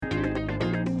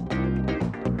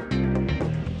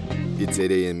It's 8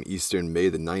 a.m. Eastern, May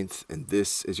the 9th, and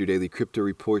this is your daily crypto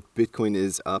report. Bitcoin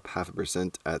is up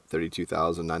 0.5% at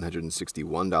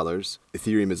 $32,961.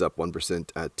 Ethereum is up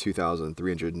 1% at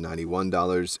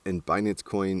 $2,391, and Binance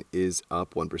Coin is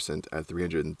up 1% at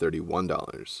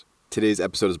 $331. Today's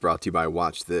episode is brought to you by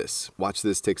Watch This. Watch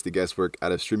This takes the guesswork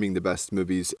out of streaming the best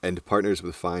movies and partners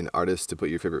with fine artists to put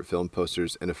your favorite film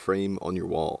posters in a frame on your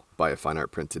wall. Buy a fine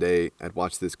art print today at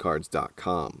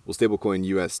watchthiscards.com. Well, Stablecoin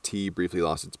UST briefly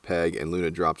lost its peg and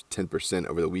Luna dropped 10%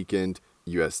 over the weekend.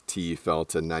 UST fell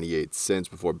to 98 cents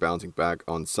before bouncing back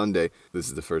on Sunday. This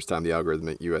is the first time the algorithm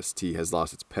at UST has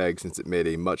lost its peg since it made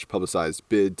a much publicized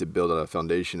bid to build out a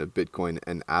foundation of Bitcoin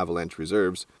and avalanche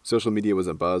reserves. Social media was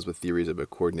abuzz with theories of a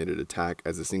coordinated attack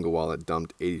as a single wallet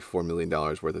dumped $84 million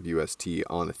worth of UST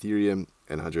on Ethereum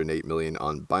and $108 million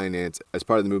on Binance. As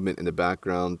part of the movement in the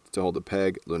background to hold the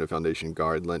peg, Luna Foundation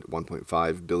Guard lent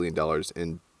 $1.5 billion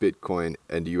in Bitcoin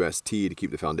and UST to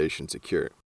keep the foundation secure.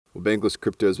 Well, Bankless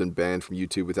Crypto has been banned from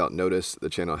YouTube without notice. The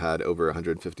channel had over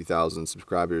 150,000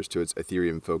 subscribers to its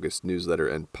Ethereum-focused newsletter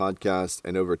and podcast,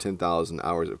 and over 10,000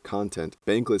 hours of content.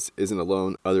 Bankless isn't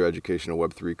alone. Other educational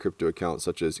Web3 crypto accounts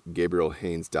such as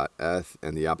GabrielHaynes.eth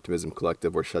and the Optimism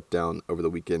Collective were shut down over the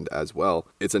weekend as well.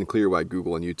 It's unclear why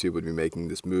Google and YouTube would be making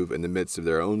this move in the midst of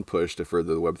their own push to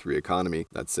further the Web3 economy.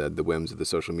 That said, the whims of the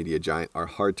social media giant are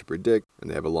hard to predict, and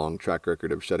they have a long track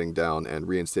record of shutting down and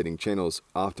reinstating channels,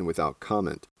 often without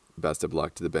comment. Best of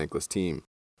luck to the Bankless team.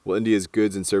 Well, India's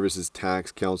Goods and Services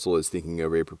Tax Council is thinking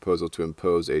over a proposal to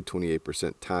impose a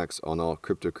 28% tax on all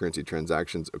cryptocurrency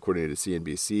transactions, according to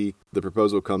CNBC. The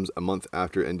proposal comes a month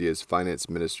after India's finance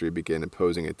ministry began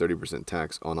imposing a 30%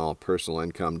 tax on all personal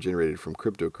income generated from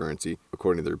cryptocurrency.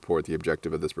 According to the report, the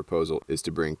objective of this proposal is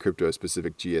to bring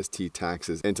crypto-specific GST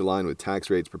taxes into line with tax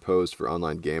rates proposed for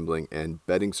online gambling and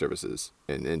betting services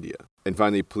in India. And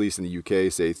finally, police in the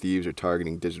UK say thieves are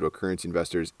targeting digital currency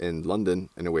investors in London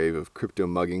in a wave of crypto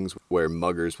muggings, where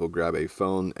muggers will grab a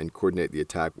phone and coordinate the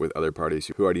attack with other parties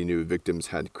who already knew victims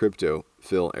had crypto.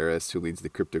 Phil Arris, who leads the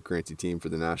cryptocurrency team for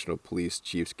the National Police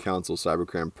Chiefs Council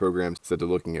cybercrime program, said they're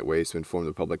looking at ways to inform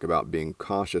the public about being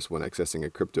cautious when accessing a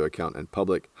crypto account in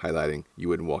public, highlighting you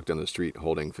wouldn't walk down the street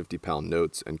holding 50-pound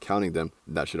notes and counting them.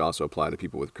 That should also apply to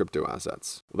people with crypto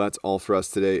assets. Well, that's all for us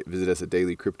today. Visit us at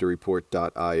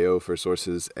dailycryptoreport.io for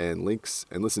sources and links,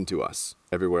 and listen to us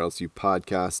everywhere else you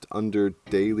podcast under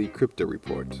Daily Crypto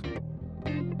Report.